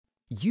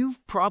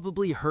You've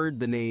probably heard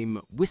the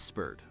name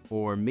whispered,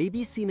 or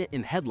maybe seen it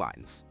in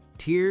headlines.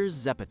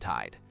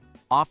 Tirzepatide,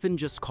 often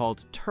just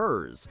called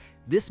Tirz,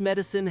 this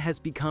medicine has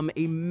become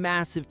a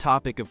massive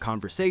topic of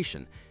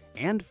conversation,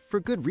 and for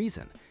good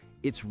reason.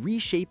 It's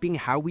reshaping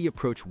how we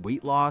approach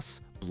weight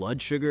loss,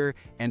 blood sugar,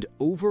 and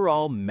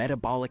overall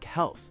metabolic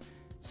health.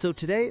 So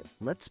today,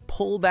 let's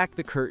pull back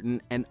the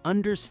curtain and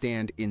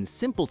understand in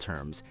simple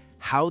terms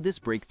how this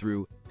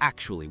breakthrough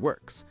actually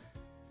works.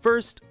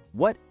 First,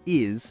 what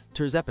is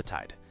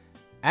tirzepatide?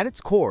 At its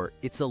core,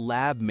 it's a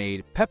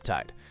lab-made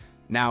peptide.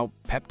 Now,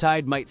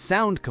 peptide might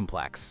sound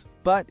complex,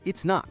 but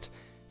it's not.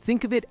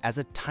 Think of it as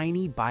a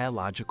tiny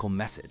biological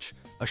message,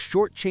 a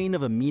short chain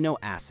of amino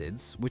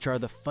acids, which are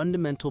the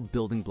fundamental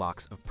building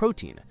blocks of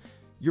protein.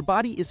 Your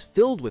body is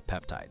filled with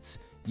peptides,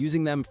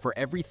 using them for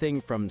everything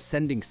from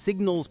sending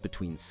signals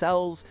between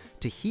cells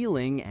to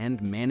healing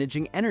and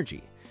managing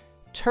energy.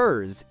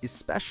 Tirz is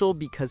special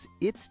because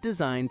it's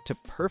designed to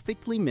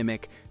perfectly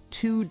mimic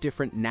two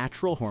different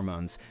natural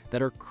hormones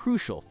that are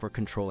crucial for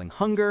controlling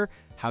hunger,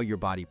 how your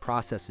body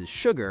processes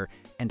sugar,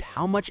 and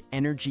how much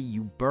energy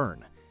you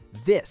burn.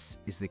 This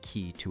is the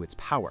key to its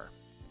power.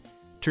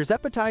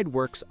 Tirzepatide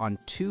works on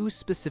two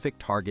specific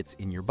targets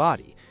in your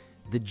body,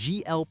 the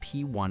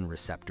GLP-1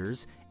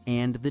 receptors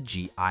and the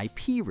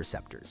GIP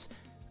receptors.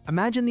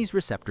 Imagine these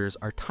receptors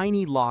are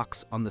tiny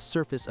locks on the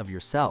surface of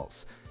your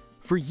cells.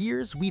 For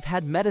years, we've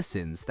had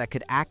medicines that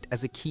could act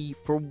as a key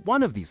for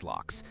one of these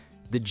locks,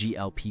 the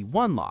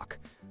GLP-1 lock.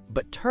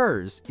 But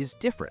Tirz is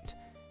different.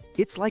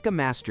 It's like a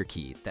master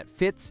key that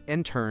fits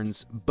and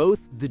turns both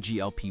the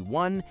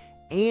GLP-1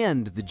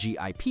 and the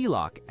GIP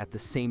lock at the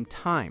same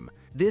time.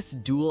 This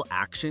dual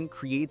action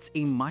creates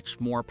a much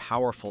more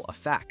powerful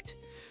effect.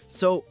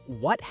 So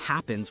what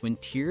happens when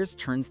Tirz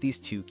turns these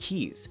two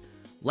keys?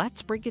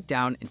 Let's break it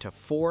down into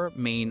four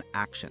main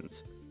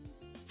actions.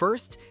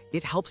 First,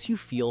 it helps you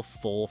feel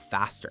full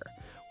faster.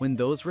 When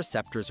those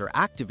receptors are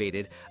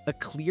activated, a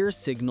clear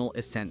signal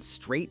is sent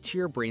straight to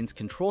your brain's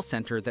control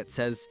center that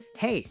says,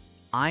 "Hey,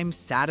 I'm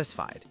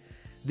satisfied."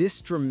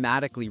 This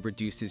dramatically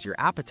reduces your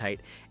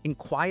appetite and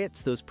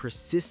quiets those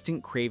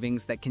persistent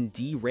cravings that can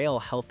derail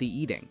healthy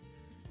eating.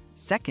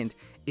 Second,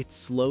 it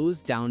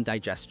slows down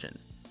digestion.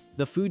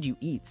 The food you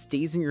eat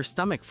stays in your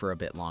stomach for a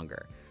bit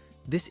longer.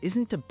 This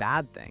isn't a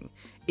bad thing.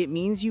 It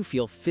means you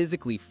feel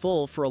physically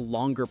full for a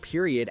longer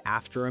period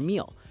after a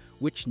meal,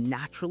 which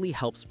naturally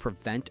helps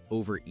prevent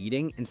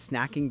overeating and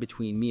snacking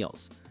between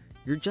meals.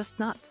 You're just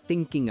not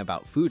thinking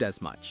about food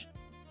as much.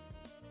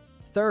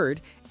 Third,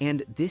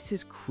 and this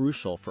is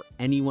crucial for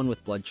anyone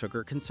with blood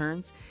sugar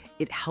concerns,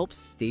 it helps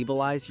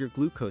stabilize your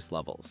glucose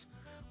levels.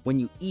 When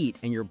you eat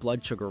and your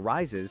blood sugar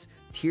rises,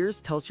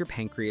 Tirz tells your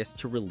pancreas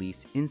to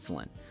release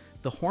insulin,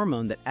 the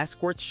hormone that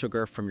escorts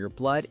sugar from your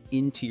blood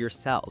into your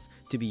cells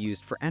to be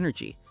used for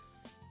energy.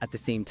 At the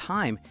same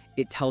time,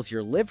 it tells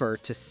your liver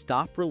to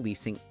stop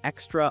releasing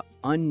extra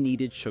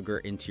unneeded sugar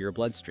into your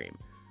bloodstream.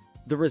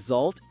 The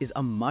result is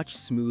a much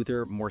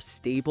smoother, more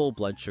stable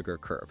blood sugar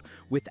curve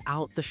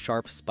without the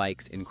sharp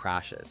spikes and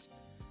crashes.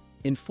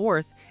 And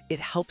fourth, it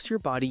helps your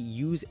body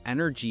use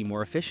energy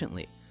more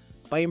efficiently.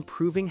 By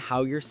improving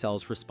how your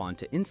cells respond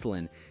to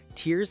insulin,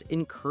 Tirz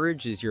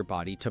encourages your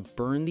body to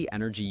burn the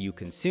energy you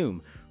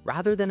consume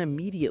rather than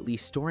immediately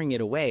storing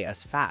it away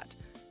as fat.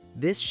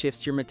 This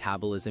shifts your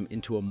metabolism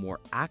into a more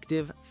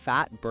active,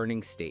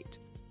 fat-burning state.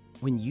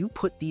 When you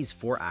put these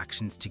four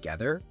actions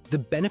together, the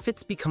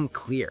benefits become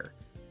clear.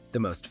 The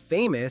most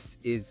famous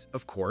is,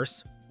 of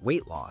course,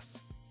 weight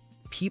loss.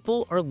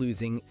 People are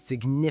losing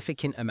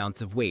significant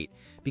amounts of weight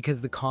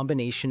because the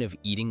combination of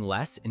eating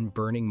less and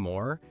burning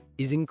more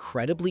is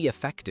incredibly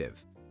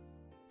effective.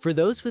 For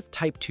those with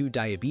type 2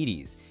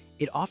 diabetes,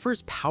 it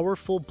offers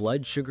powerful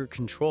blood sugar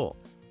control.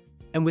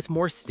 And with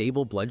more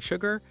stable blood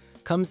sugar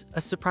comes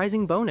a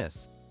surprising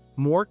bonus: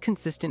 more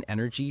consistent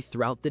energy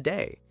throughout the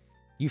day.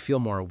 You feel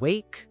more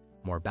awake,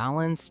 more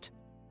balanced.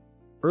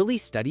 Early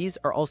studies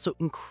are also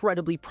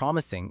incredibly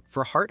promising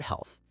for heart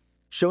health,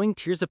 showing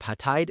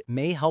tirzepatide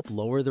may help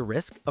lower the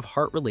risk of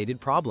heart-related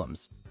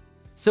problems.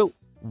 So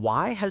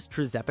why has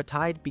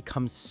tirzepatide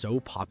become so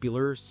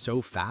popular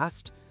so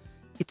fast?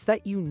 It's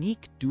that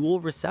unique dual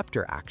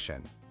receptor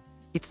action.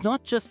 It's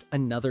not just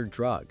another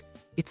drug,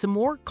 it's a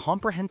more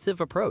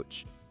comprehensive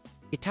approach.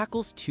 It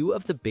tackles two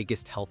of the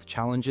biggest health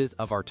challenges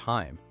of our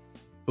time: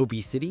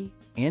 obesity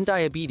and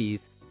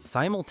diabetes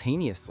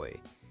simultaneously,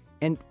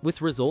 and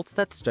with results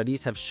that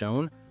studies have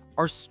shown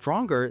are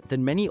stronger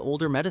than many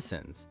older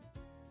medicines.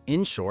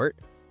 In short,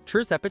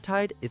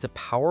 tirzepatide is a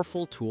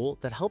powerful tool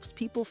that helps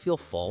people feel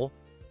full,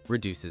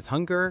 reduces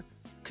hunger,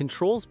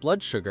 controls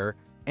blood sugar,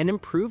 and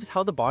improves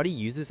how the body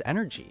uses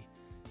energy.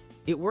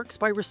 It works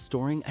by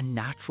restoring a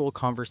natural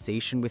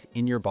conversation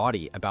within your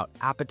body about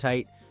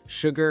appetite,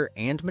 sugar,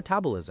 and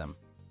metabolism.